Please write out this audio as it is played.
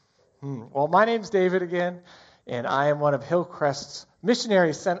Well, my name's David again, and I am one of Hillcrest's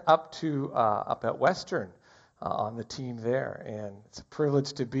missionaries sent up at Western on the team there, and it's a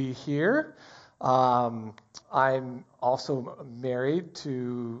privilege to be here. I'm also married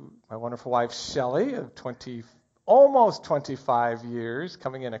to my wonderful wife Shelley of almost 25 years,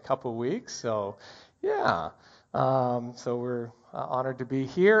 coming in a couple weeks. So, yeah. So we're honored to be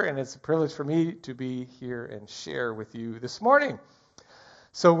here, and it's a privilege for me to be here and share with you this morning.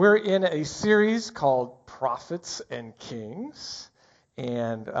 So we're in a series called Prophets and Kings,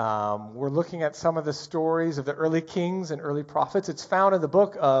 and we're looking at some of the stories of the early kings and early prophets. It's found in the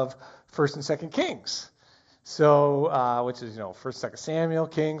book of 1st and 2nd Kings, so which is 1st, 2nd Samuel,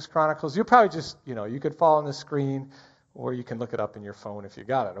 Kings, Chronicles. You'll probably just you could follow on the screen, or you can look it up in your phone if you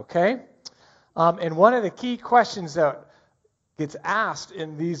got it. Okay, and one of the key questions that gets asked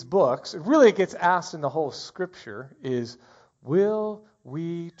in these books, it really gets asked in the whole Scripture, is will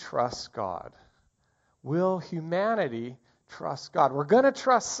we trust God? Will humanity trust God? We're going to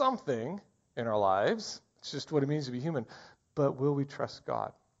trust something in our lives. It's just what it means to be human. But will we trust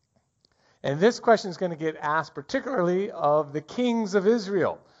God? And this question is going to get asked particularly of the kings of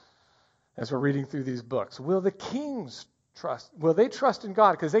Israel as we're reading through these books. Will the kings trust? Will they trust in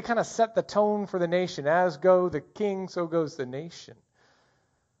God? Because they kind of set the tone for the nation. As go the king, so goes the nation.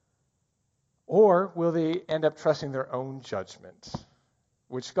 Or will they end up trusting their own judgment,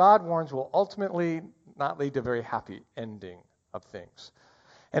 which God warns will ultimately not lead to a very happy ending of things.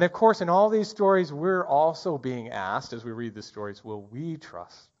 And of course, in all these stories, we're also being asked, as we read the stories, will we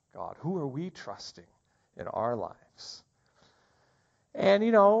trust God? Who are we trusting in our lives? And,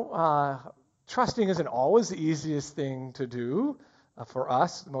 trusting isn't always the easiest thing to do for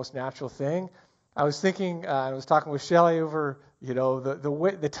us, the most natural thing. I was thinking, I was talking with Shelley over,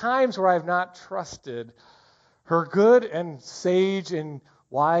 the times where I've not trusted her good and sage and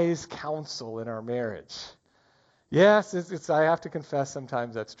wise counsel in our marriage. Yes, I have to confess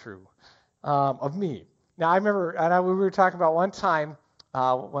sometimes that's true of me. Now, I remember, we were talking about one time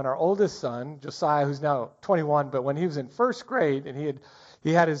when our oldest son, Josiah, who's now 21, but when he was in first grade and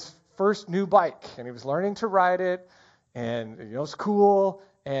he had his first new bike and he was learning to ride it, and it's cool.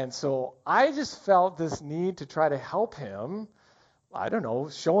 And so I just felt this need to try to help him,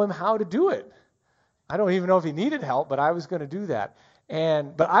 show him how to do it. I don't even know if he needed help, but I was going to do that.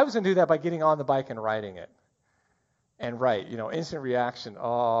 But I was going to do that by getting on the bike and riding it. And instant reaction.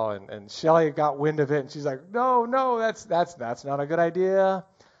 Oh, and Shelley got wind of it, and she's like, no, that's not a good idea.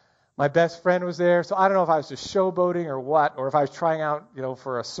 My best friend was there, so I don't know if I was just showboating or what, or if I was trying out,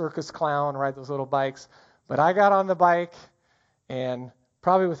 for a circus clown, ride those little bikes. But I got on the bike, and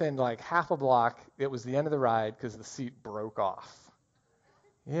probably within like half a block, it was the end of the ride because the seat broke off.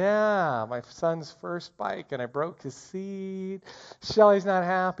 Yeah, my son's first bike, and I broke his seat. Shelley's not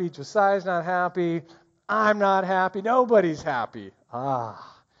happy. Josiah's not happy. I'm not happy. Nobody's happy. And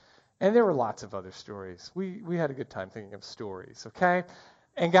there were lots of other stories. We had a good time thinking of stories, okay?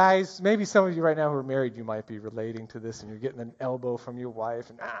 And guys, maybe some of you right now who are married, you might be relating to this, and you're getting an elbow from your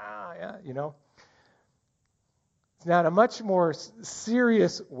wife, and Now, in a much more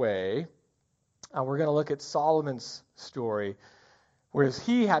serious way, we're going to look at Solomon's story, whereas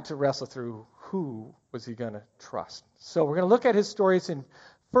he had to wrestle through who was he going to trust. So we're going to look at his stories in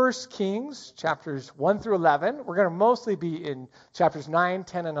 1 Kings, chapters 1 through 11. We're going to mostly be in chapters 9,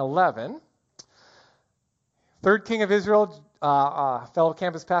 10, and 11. Third king of Israel, fellow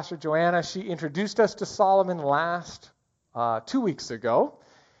campus pastor Joanna, she introduced us to Solomon last 2 weeks ago.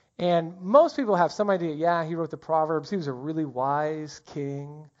 And most people have some idea, he wrote the Proverbs. He was a really wise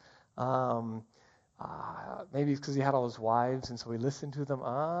king. Maybe it's because he had all his wives, and so he listened to them.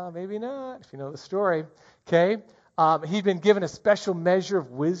 Maybe not, if you know the story. Okay? He'd been given a special measure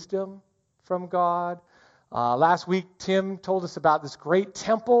of wisdom from God. Last week, Tim told us about this great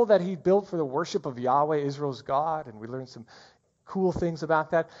temple that he built for the worship of Yahweh, Israel's God, and we learned some cool things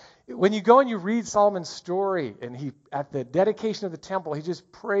about that. When you go and you read Solomon's story, and at the dedication of the temple, he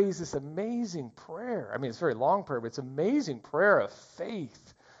just prays this amazing prayer. I mean, it's a very long prayer, but it's an amazing prayer of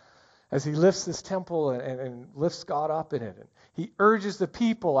faith as he lifts this temple and lifts God up in it. And he urges the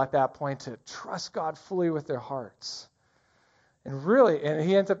people at that point to trust God fully with their hearts. And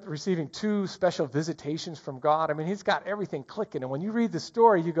he ends up receiving 2 special visitations from God. I mean, he's got everything clicking. And when you read the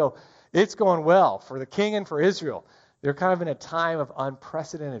story, you go, it's going well for the king and for Israel. They're kind of in a time of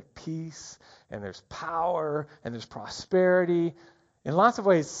unprecedented peace, and there's power, and there's prosperity. In lots of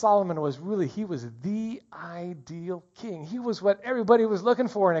ways, Solomon was the ideal king. He was what everybody was looking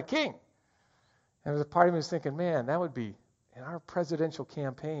for in a king. And there was a part of me was thinking, man, that would be, in our presidential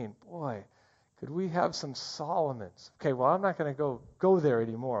campaign, boy, Could we have some Solomons? Okay, well, I'm not going to go there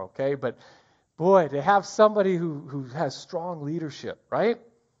anymore, okay? But boy, to have somebody who has strong leadership, right?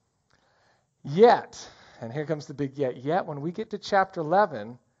 Yet, and here comes the big yet, when we get to chapter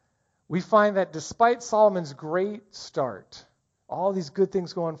 11, we find that despite Solomon's great start, all these good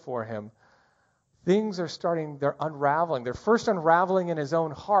things going for him, things they're unraveling. They're first unraveling in his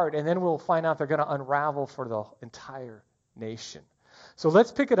own heart, and then we'll find out they're going to unravel for the entire nation. So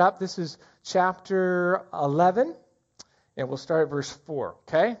let's pick it up. This is chapter 11, and we'll start at verse 4,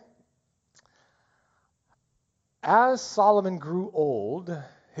 okay? As Solomon grew old,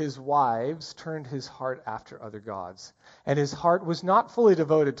 his wives turned his heart after other gods, and his heart was not fully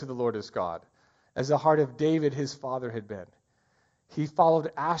devoted to the Lord his God, as the heart of David his father had been. He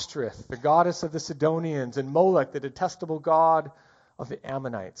followed Ashtoreth, the goddess of the Sidonians, and Molech, the detestable god of the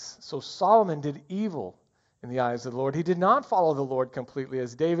Ammonites. So Solomon did evil in the eyes of the Lord. He did not follow the Lord completely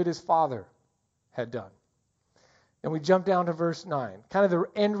as David his father had done. And we jump down to verse 9, kind of the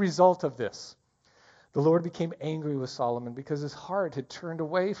end result of this. The Lord became angry with Solomon because his heart had turned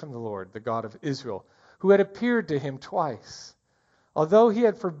away from the Lord, the God of Israel, who had appeared to him twice. Although he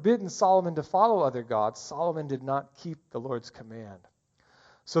had forbidden Solomon to follow other gods, Solomon did not keep the Lord's command.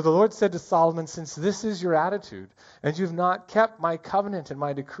 So the Lord said to Solomon, since this is your attitude, and you have not kept my covenant and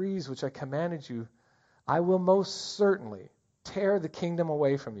my decrees which I commanded you, I will most certainly tear the kingdom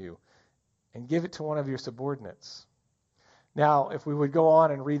away from you and give it to one of your subordinates. Now, if we would go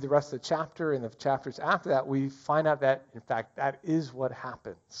on and read the rest of the chapter and the chapters after that, we find out that, in fact, that is what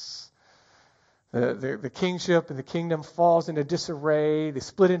happens. The kingship and the kingdom falls into disarray. They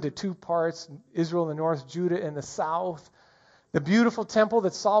split into two parts, Israel in the north, Judah in the south. The beautiful temple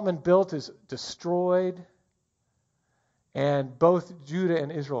that Solomon built is destroyed. And both Judah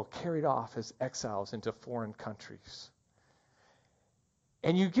and Israel carried off as exiles into foreign countries.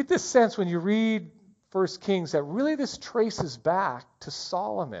 And you get this sense when you read 1 Kings that really this traces back to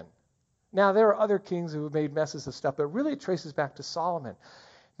Solomon. Now, there are other kings who have made messes of stuff, but really it traces back to Solomon.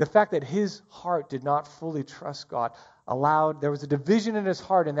 The fact that his heart did not fully trust God there was a division in his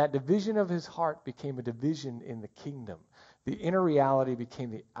heart, and that division of his heart became a division in the kingdom. The inner reality became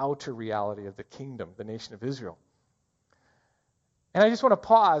the outer reality of the kingdom, the nation of Israel. And I just want to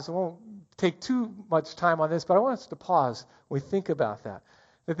pause. I won't take too much time on this, but I want us to pause when we think about that.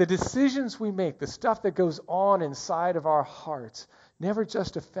 That the decisions we make, the stuff that goes on inside of our hearts, never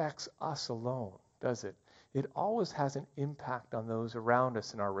just affects us alone, does it? It always has an impact on those around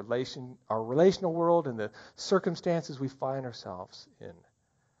us in our relational world and the circumstances we find ourselves in.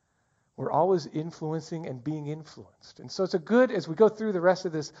 We're always influencing and being influenced. And so it's good as we go through the rest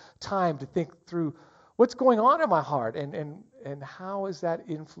of this time to think through what's going on in my heart and how is that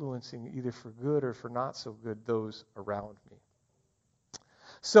influencing either for good or for not so good those around me.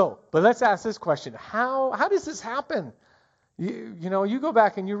 So, but let's ask this question. How does this happen? You go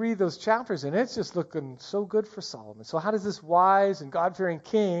back and you read those chapters, and it's just looking so good for Solomon. So how does this wise and God-fearing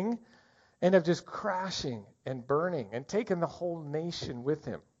king end up just crashing and burning and taking the whole nation with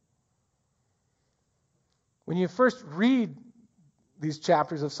him? When you first read these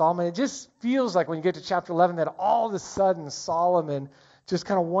chapters of Solomon, it just feels like when you get to chapter 11 that all of a sudden Solomon just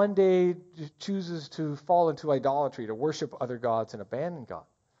kind of one day chooses to fall into idolatry, to worship other gods and abandon God.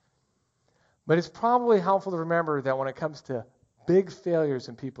 But it's probably helpful to remember that when it comes to big failures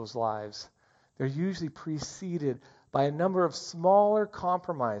in people's lives, they're usually preceded by a number of smaller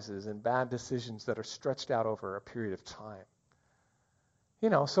compromises and bad decisions that are stretched out over a period of time.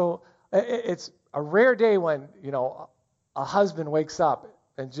 So it's a rare day when, a husband wakes up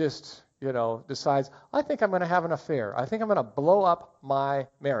and just, decides, I think I'm going to have an affair. I think I'm going to blow up my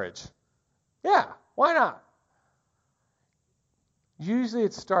marriage. Yeah, why not? Usually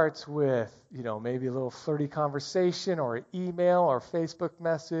it starts with, maybe a little flirty conversation or an email or Facebook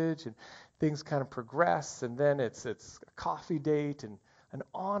message, and things kind of progress, and then it's a coffee date, and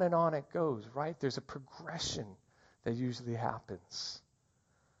on it goes, right? There's a progression that usually happens.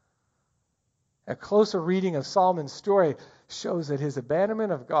 A closer reading of Solomon's story shows that his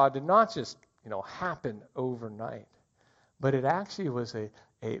abandonment of God did not just, happen overnight, but it actually was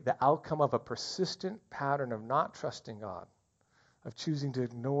the outcome of a persistent pattern of not trusting God, of choosing to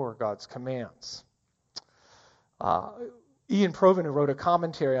ignore God's commands. Ian Provan, who wrote a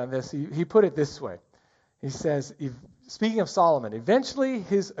commentary on this, he put it this way. He says, speaking of Solomon, eventually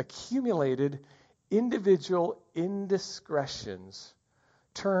his accumulated individual indiscretions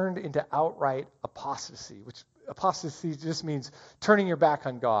turned into outright apostasy, which apostasy just means turning your back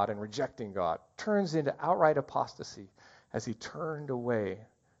on God and rejecting God. Turns into outright apostasy as he turned away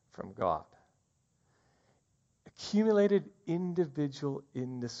from God. Accumulated individual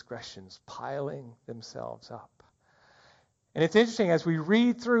indiscretions piling themselves up. And it's interesting, as we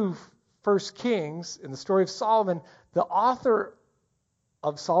read through 1 Kings in the story of Solomon, the author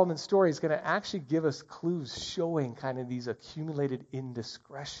of Solomon's story is going to actually give us clues showing kind of these accumulated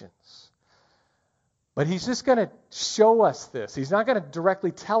indiscretions. But he's just going to show us this. He's not going to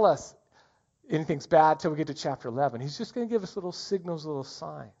directly tell us anything's bad till we get to chapter 11. He's just going to give us little signals, little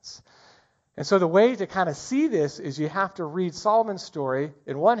signs. And so the way to kind of see this is you have to read Solomon's story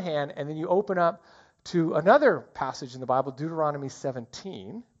in one hand, and then you open up to another passage in the Bible, Deuteronomy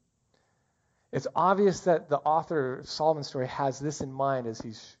 17. It's obvious that the author of Solomon's story has this in mind as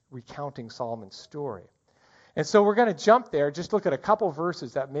he's recounting Solomon's story. And so we're going to jump there, just look at a couple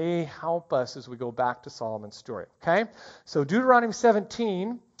verses that may help us as we go back to Solomon's story. Okay? So Deuteronomy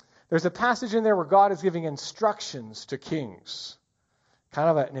 17, there's a passage in there where God is giving instructions to kings. Kind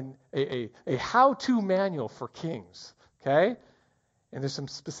of a how-to manual for kings. Okay? And there's some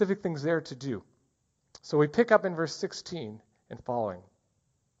specific things there to do. So we pick up in verse 16 and following.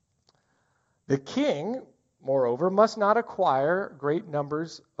 The king, moreover, must not acquire great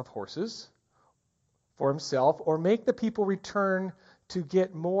numbers of horses for himself or make the people return to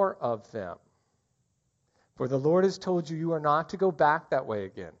get more of them. For the Lord has told you, you are not to go back that way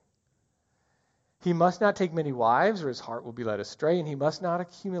again. He must not take many wives or his heart will be led astray, and he must not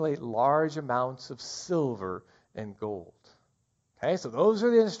accumulate large amounts of silver and gold. Okay, so those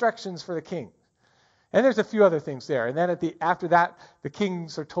are the instructions for the king. And there's a few other things there. And then after that, the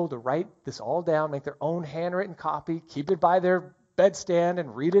kings are told to write this all down, make their own handwritten copy, keep it by their bedstand,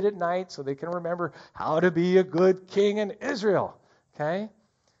 and read it at night so they can remember how to be a good king in Israel. Okay?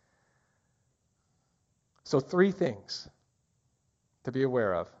 So 3 things to be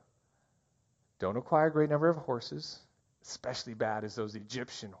aware of. Don't acquire a great number of horses, especially bad as those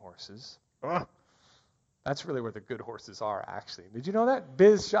Egyptian horses. Ugh. That's really where the good horses are, actually. Did you know that?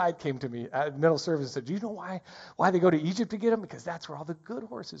 Biz Scheid came to me at middle service and said, do you know why they go to Egypt to get them? Because that's where all the good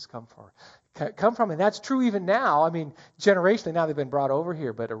horses come from. And that's true even now. I mean, generationally now they've been brought over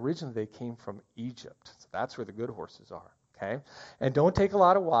here, but originally they came from Egypt. So that's where the good horses are. Okay? And don't take a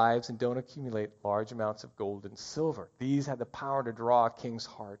lot of wives and don't accumulate large amounts of gold and silver. These have the power to draw a king's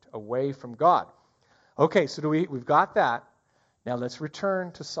heart away from God. Okay, so we've got that. Now let's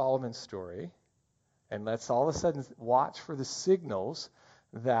return to Solomon's story. And let's all of a sudden watch for the signals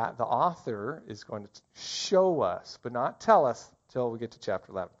that the author is going to show us, but not tell us until we get to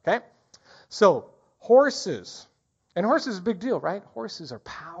chapter 11. Okay? So, horses. And horses is a big deal, right? Horses are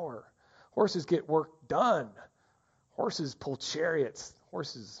power. Horses get work done. Horses pull chariots.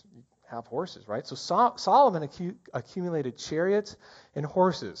 Horses have horses, right? So Solomon accumulated chariots and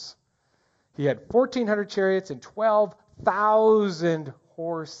horses. He had 1,400 chariots and 12,000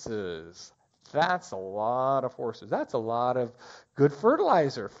 horses. That's a lot of horses. That's a lot of good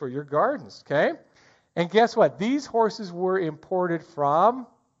fertilizer for your gardens, okay? And guess what? These horses were imported from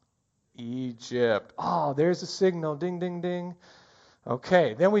Egypt. Oh, there's a signal. Ding, ding, ding.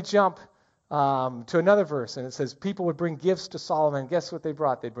 Okay, then we jump to another verse, and it says, people would bring gifts to Solomon. Guess what they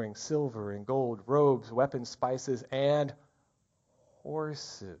brought? They'd bring silver and gold, robes, weapons, spices, and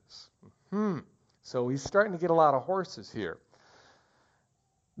horses. So he's starting to get a lot of horses here.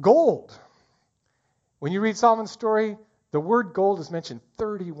 Gold. When you read Solomon's story, the word gold is mentioned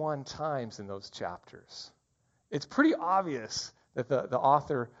 31 times in those chapters. It's pretty obvious that the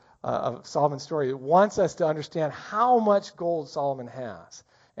author of Solomon's story wants us to understand how much gold Solomon has,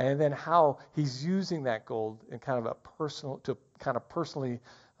 and then how he's using that gold in kind of personally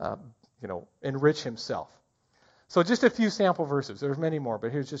enrich himself. So just a few sample verses. There's many more,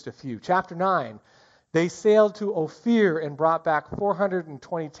 but here's just a few. Chapter 9. They sailed to Ophir and brought back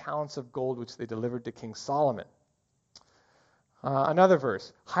 420 talents of gold, which they delivered to King Solomon. Another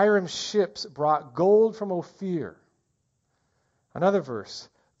verse. Hiram's ships brought gold from Ophir. Another verse.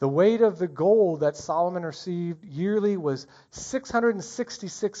 The weight of the gold that Solomon received yearly was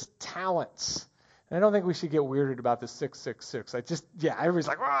 666 talents. And I don't think we should get weirded about the 666. Everybody's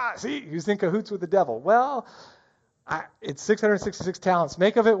like, see, he's in cahoots with the devil. Well, it's 666 talents.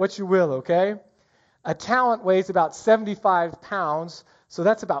 Make of it what you will, okay? A talent weighs about 75 pounds, so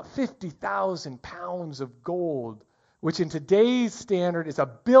that's about 50,000 pounds of gold, which in today's standard is $1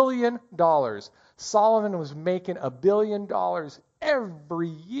 billion. Solomon was making $1 billion every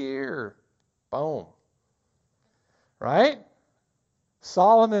year. Boom. Right?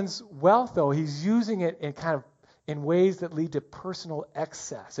 Solomon's wealth, though, he's using it in kind of in ways that lead to personal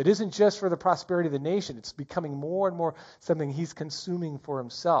excess. It isn't just for the prosperity of the nation. It's becoming more and more something he's consuming for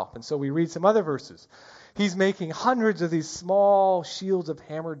himself. And so we read some other verses. He's making hundreds of these small shields of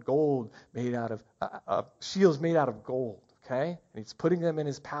hammered gold made out of shields made out of gold. Okay, and he's putting them in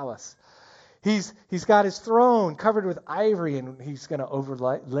his palace. He's got his throne covered with ivory, and he's going to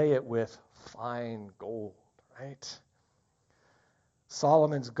overlay it with fine gold. Right.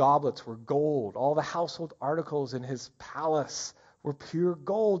 Solomon's goblets were gold. All the household articles in his palace were pure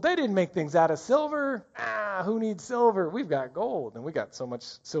gold. They didn't make things out of silver. Who needs silver? We've got gold, and we got so much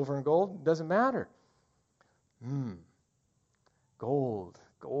silver and gold, it doesn't matter. Gold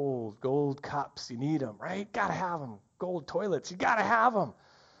cups. You need them, right? Got to have them. Gold toilets. You got to have them.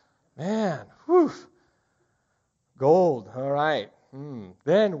 Man, whew. Gold, all right.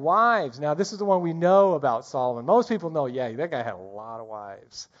 Then wives. Now, this is the one we know about Solomon. Most people know, yeah, that guy had a lot of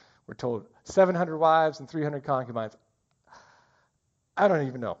wives. We're told 700 wives and 300 concubines. I don't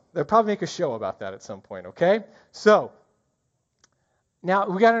even know. They'll probably make a show about that at some point, okay? So, now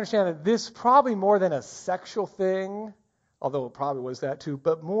we got to understand that this probably more than a sexual thing, although it probably was that too,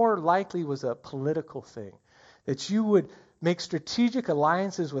 but more likely was a political thing. That you would make strategic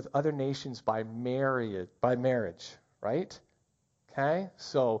alliances with other nations by marriage, right? Okay?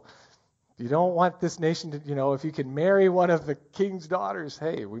 So you don't want this nation to, if you can marry one of the king's daughters,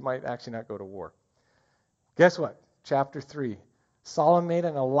 hey, we might actually not go to war. Guess what? Chapter 3. Solomon made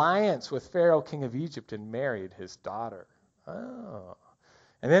an alliance with Pharaoh, king of Egypt, and married his daughter. Oh.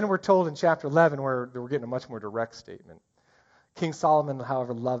 And then we're told in chapter 11 where we're getting a much more direct statement. King Solomon,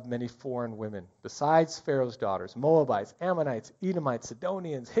 however, loved many foreign women, besides Pharaoh's daughters, Moabites, Ammonites, Edomites,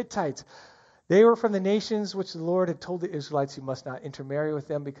 Sidonians, Hittites. They were from the nations which the Lord had told the Israelites, you must not intermarry with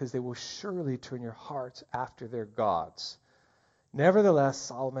them because they will surely turn your hearts after their gods. Nevertheless,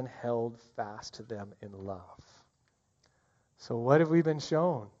 Solomon held fast to them in love. So what have we been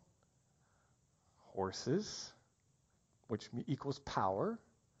shown? Horses, which equals power.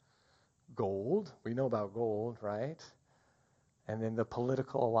 Gold. We know about gold, right? And then the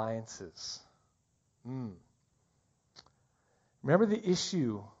political alliances. Remember the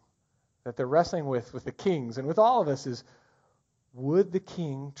issue that they're wrestling with the kings and with all of us is, would the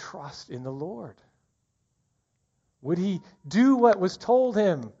king trust in the Lord? Would he do what was told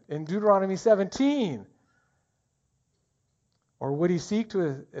him in Deuteronomy 17? Or would he seek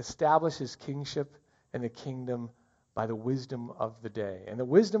to establish his kingship and the kingdom by the wisdom of the day? And the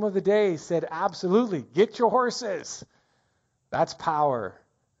wisdom of the day said, absolutely, get your horses. That's power.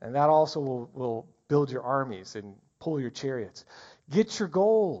 And that also will build your armies and pull your chariots. Get your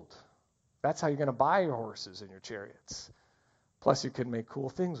gold. That's how you're going to buy your horses and your chariots. Plus, you can make cool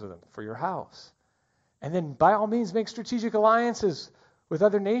things with them for your house. And then, by all means, make strategic alliances with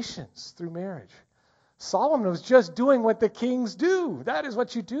other nations through marriage. Solomon was just doing what the kings do. That is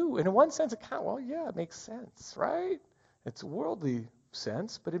what you do. And in one sense, it makes sense, right? It's worldly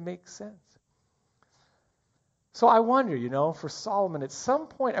sense, but it makes sense. So I wonder, for Solomon, at some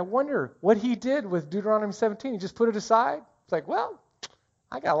point, I wonder what he did with Deuteronomy 17. He just put it aside. It's like,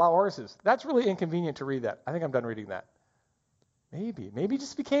 I got a lot of horses. That's really inconvenient to read that. I think I'm done reading that. Maybe he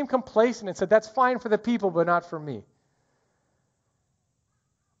just became complacent and said, that's fine for the people, but not for me.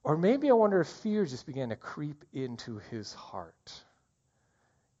 Or maybe I wonder if fear just began to creep into his heart.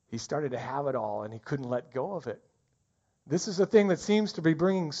 He started to have it all, and he couldn't let go of it. This is a thing that seems to be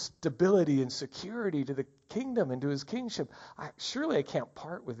bringing stability and security to the kingdom and to his kingship. Surely I can't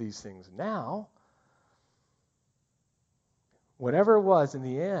part with these things now. Whatever it was, in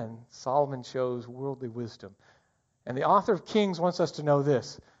the end, Solomon chose worldly wisdom. And the author of Kings wants us to know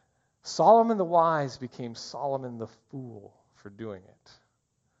this. Solomon the wise became Solomon the fool for doing it.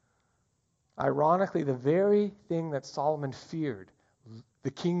 Ironically, the very thing that Solomon feared,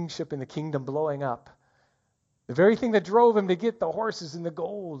 the kingship and the kingdom blowing up, the very thing that drove him to get the horses and the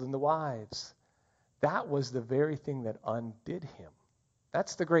gold and the wives, that was the very thing that undid him.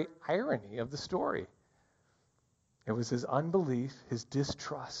 That's the great irony of the story. It was his unbelief, his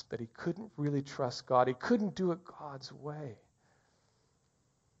distrust, that he couldn't really trust God. He couldn't do it God's way.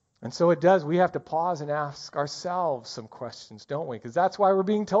 And so we have to pause and ask ourselves some questions, don't we? Because that's why we're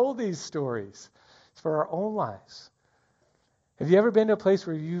being told these stories. It's for our own lives. Have you ever been to a place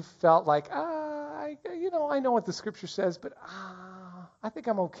where you felt like, I know what the scripture says, but I think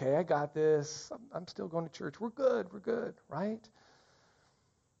I'm okay. I got this. I'm still going to church. We're good, right?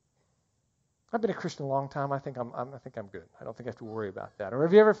 I've been a Christian a long time. I think I'm good. I don't think I have to worry about that. Or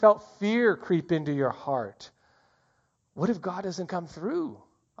have you ever felt fear creep into your heart? What if God doesn't come through?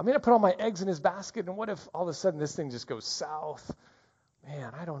 I put all my eggs in his basket, and what if all of a sudden this thing just goes south?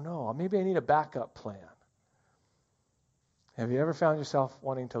 Man, I don't know. Maybe I need a backup plan. Have you ever found yourself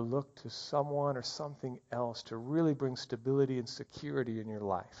wanting to look to someone or something else to really bring stability and security in your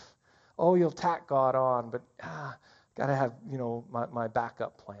life? Oh, you'll tack God on, but got to have, my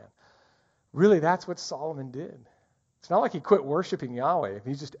backup plan. Really, that's what Solomon did. It's not like he quit worshiping Yahweh.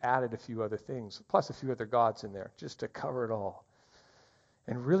 He just added a few other things, plus a few other gods in there, just to cover it all.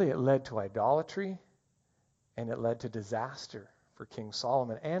 And really, it led to idolatry, and it led to disaster for King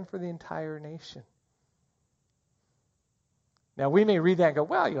Solomon and for the entire nation. Now, we may read that and go,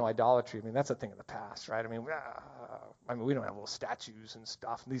 well, idolatry, that's a thing of the past, right? We don't have little statues and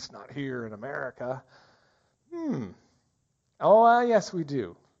stuff, at least not here in America. Yes, we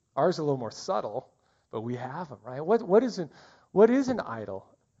do. Ours is a little more subtle, but we have them, right? What is an idol?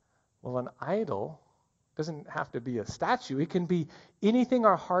 Well, an idol doesn't have to be a statue. It can be anything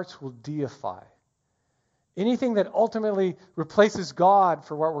our hearts will deify. Anything that ultimately replaces God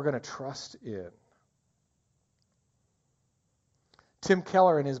for what we're going to trust in. Tim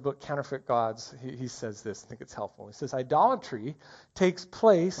Keller, in his book Counterfeit Gods, he says this. I think it's helpful. He says, idolatry takes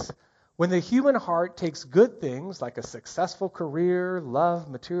place when the human heart takes good things like a successful career, love,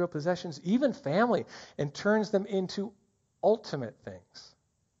 material possessions, even family, and turns them into ultimate things.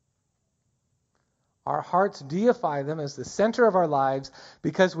 Our hearts deify them as the center of our lives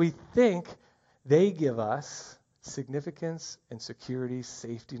because we think they give us significance and security,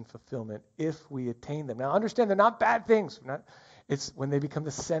 safety, and fulfillment if we attain them. Now, understand they're not bad things. It's when they become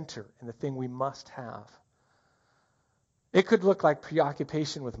the center and the thing we must have. It could look like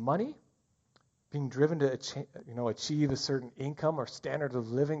preoccupation with money, being driven to achieve a certain income or standard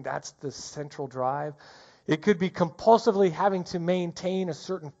of living. That's the central drive. It could be compulsively having to maintain a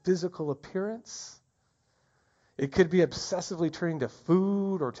certain physical appearance. It could be obsessively turning to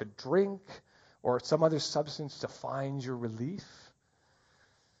food or to drink or some other substance to find your relief.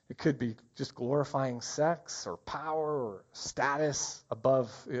 It could be just glorifying sex or power or status above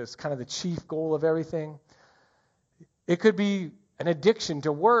is kind of the chief goal of everything. It could be an addiction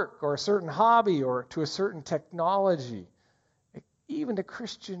to work or a certain hobby or to a certain technology, even to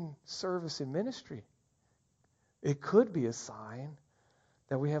Christian service and ministry. It could be a sign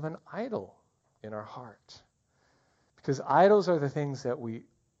that we have an idol in our heart. Because idols are the things that we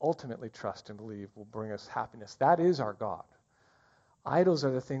ultimately trust and believe will bring us happiness. That is our God. Idols are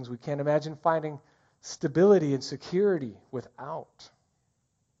the things we can't imagine finding stability and security without.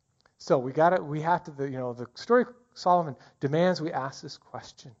 So the story of Solomon demands we ask this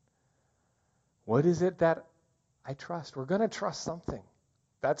question. What is it that I trust? We're going to trust something.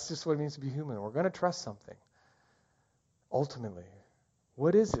 That's just what it means to be human. We're going to trust something. Ultimately,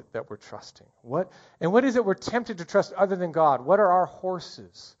 what is it that we're trusting? What is it we're tempted to trust other than God? What are our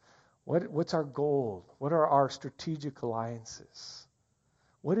horses? What's our goal? What are our strategic alliances?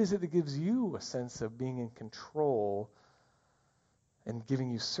 What is it that gives you a sense of being in control and giving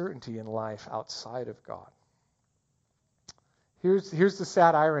you certainty in life outside of God? Here's the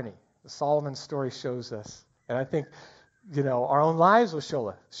sad irony. The Solomon story shows us, and I think our own lives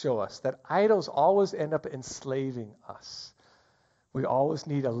will show us that idols always end up enslaving us. We always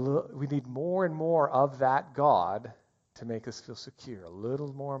need we need more and more of that God to make us feel secure. A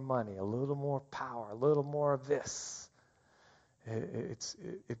little more money, a little more power, a little more of this.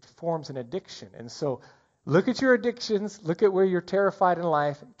 It forms an addiction. And so look at your addictions, look at where you're terrified in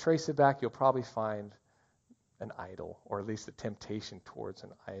life, trace it back, you'll probably find an idol, or at least a temptation towards an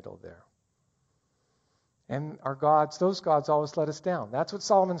idol there. And those gods always let us down. That's what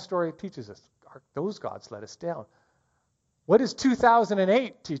Solomon's story teaches us. Those gods let us down. What does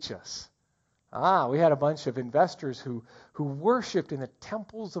 2008 teach us? We had a bunch of investors who worshipped in the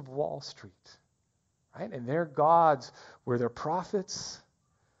temples of Wall Street. Right? And their gods were their prophets.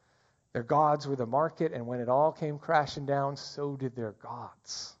 Their gods were the market. And when it all came crashing down, so did their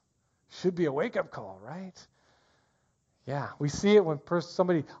gods. Should be a wake-up call, right? Yeah, we see it when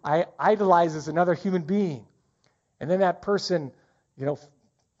somebody idolizes another human being. And then that person,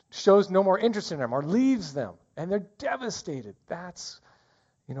 shows no more interest in them or leaves them. And they're devastated. That's,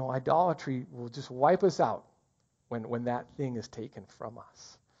 idolatry will just wipe us out when that thing is taken from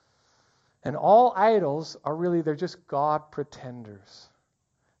us. And all idols they're just God pretenders.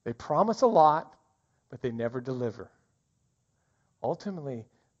 They promise a lot, but they never deliver. Ultimately,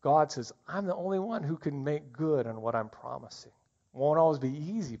 God says, I'm the only one who can make good on what I'm promising. It won't always be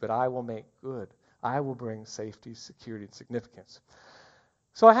easy, but I will make good. I will bring safety, security, and significance.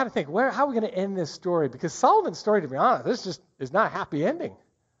 So I had to think, how are we going to end this story? Because Solomon's story, to be honest, this just is not a happy ending.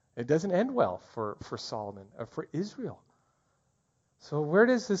 It doesn't end well for Solomon or for Israel. So where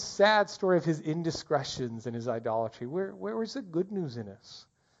does this sad story of his indiscretions and his idolatry, where is the good news in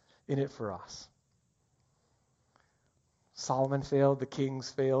it for us? Solomon failed, the kings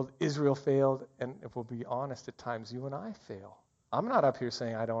failed, Israel failed, and if we'll be honest, at times you and I fail. I'm not up here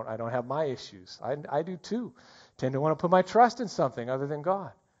saying I don't have my issues. I do too. Tend to want to put my trust in something other than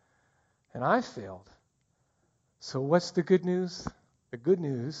God. And I failed. So what's the good news? The good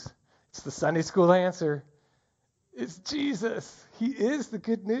news, it's the Sunday school answer. It's Jesus. He is the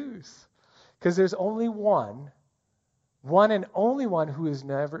good news. Because there's only one and only one who has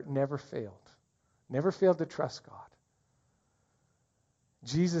never failed. Never failed to trust God.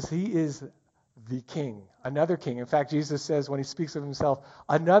 Jesus, he is the king, another king. In fact, Jesus says when he speaks of himself,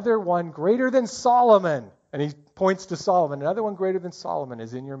 another one greater than Solomon, and he points to Solomon, another one greater than Solomon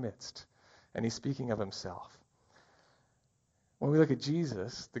is in your midst. And he's speaking of himself. When we look at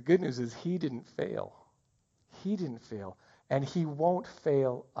Jesus, the good news is he didn't fail. He didn't fail, and he won't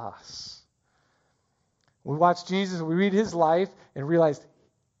fail us. We watch Jesus, we read his life, and realize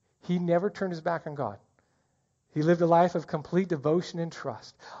he never turned his back on God. He lived a life of complete devotion and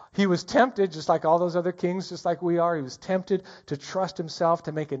trust. He was tempted, just like all those other kings, just like we are. He was tempted to trust himself,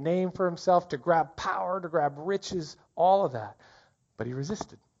 to make a name for himself, to grab power, to grab riches, all of that. But he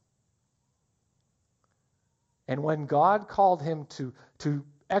resisted. And when God called him to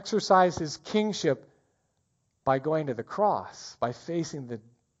exercise his kingship by going to the cross, by facing the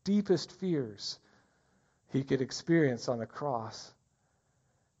deepest fears he could experience on the cross,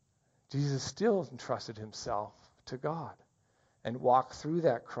 Jesus still entrusted himself to God and walked through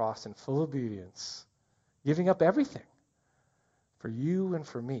that cross in full obedience, giving up everything for you and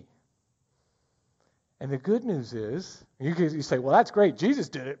for me. And the good news is, you say, well, that's great, Jesus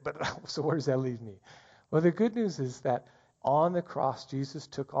did it, but so where does that leave me? Well, the good news is that on the cross, Jesus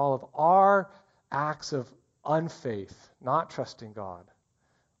took all of our acts of unfaith, not trusting God,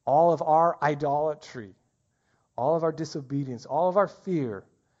 all of our idolatry, all of our disobedience, all of our fear,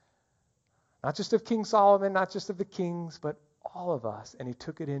 not just of King Solomon, not just of the kings, but all of us, and he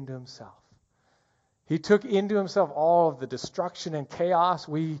took it into himself. He took into himself all of the destruction and chaos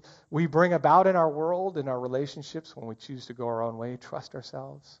we bring about in our world, in our relationships, when we choose to go our own way, trust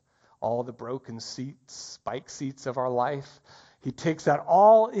ourselves, all the broken seats, spike seats of our life. He takes that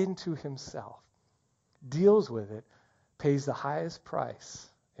all into himself, deals with it, pays the highest price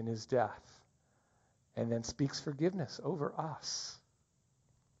in his death, and then speaks forgiveness over us.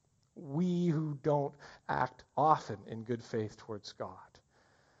 We who don't act often in good faith towards God.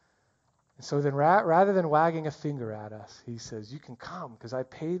 And so then rather than wagging a finger at us, he says, you can come because I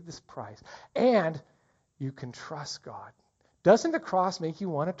paid this price. And you can trust God. Doesn't the cross make you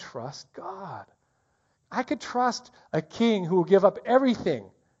want to trust God? I could trust a king who will give up everything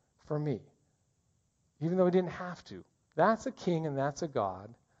for me, even though he didn't have to. That's a king and that's a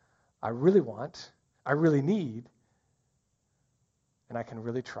God I really want, I really need, and I can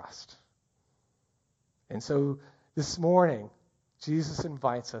really trust. And so this morning, Jesus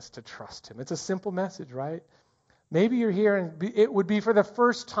invites us to trust him. It's a simple message, right? Maybe you're here and it would be for the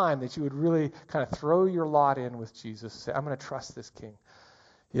first time that you would really kind of throw your lot in with Jesus. Say, I'm going to trust this king.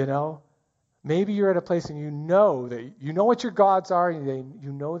 You know? Maybe you're at a place and you know what your gods are, and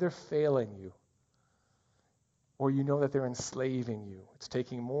you know they're failing you. Or you know that they're enslaving you. It's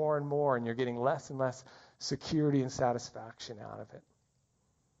taking more and more, and you're getting less and less security and satisfaction out of it.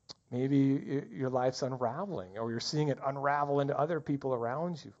 Maybe your life's unraveling, or you're seeing it unravel into other people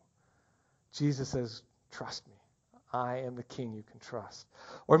around you. Jesus says, trust me. I am the king you can trust.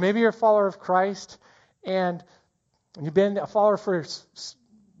 Or maybe you're a follower of Christ, and you've been a follower for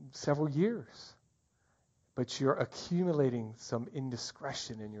several years, but you're accumulating some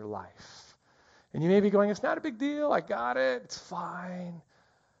indiscretion in your life. And you may be going, it's not a big deal. I got it. It's fine.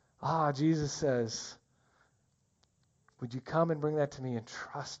 Jesus says, would you come and bring that to me and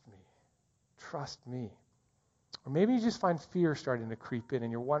trust me? Trust me. Or maybe you just find fear starting to creep in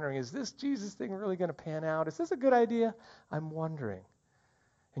and you're wondering, is this Jesus thing really going to pan out? Is this a good idea? I'm wondering.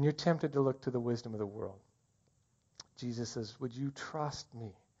 And you're tempted to look to the wisdom of the world. Jesus says, would you trust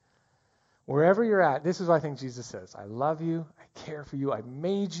me? Wherever you're at, this is what I think Jesus says. I love you. I care for you. I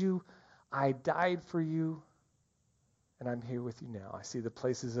made you. I died for you. And I'm here with you now. I see the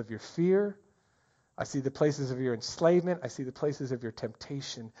places of your fear. I see the places of your enslavement. I see the places of your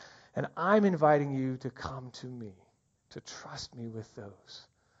temptation. And I'm inviting you to come to me, to trust me with those.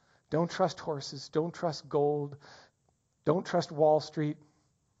 Don't trust horses. Don't trust gold. Don't trust Wall Street.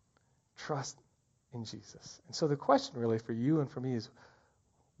 Trust in Jesus. And so the question really for you and for me is,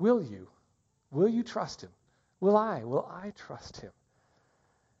 will you? Will you trust him? Will I trust him?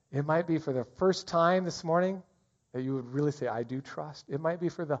 It might be for the first time this morning that you would really say, I do trust. It might be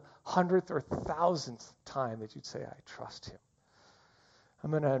for the 100th or 1,000th time that you'd say, I trust him. I'm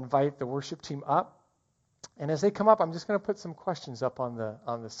going to invite the worship team up. And as they come up, I'm just going to put some questions up on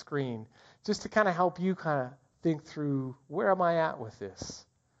the screen just to kind of help you kind of think through, where am I at with this?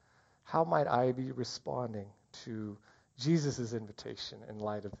 How might I be responding to Jesus' invitation in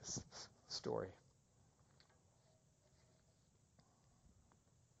light of this story?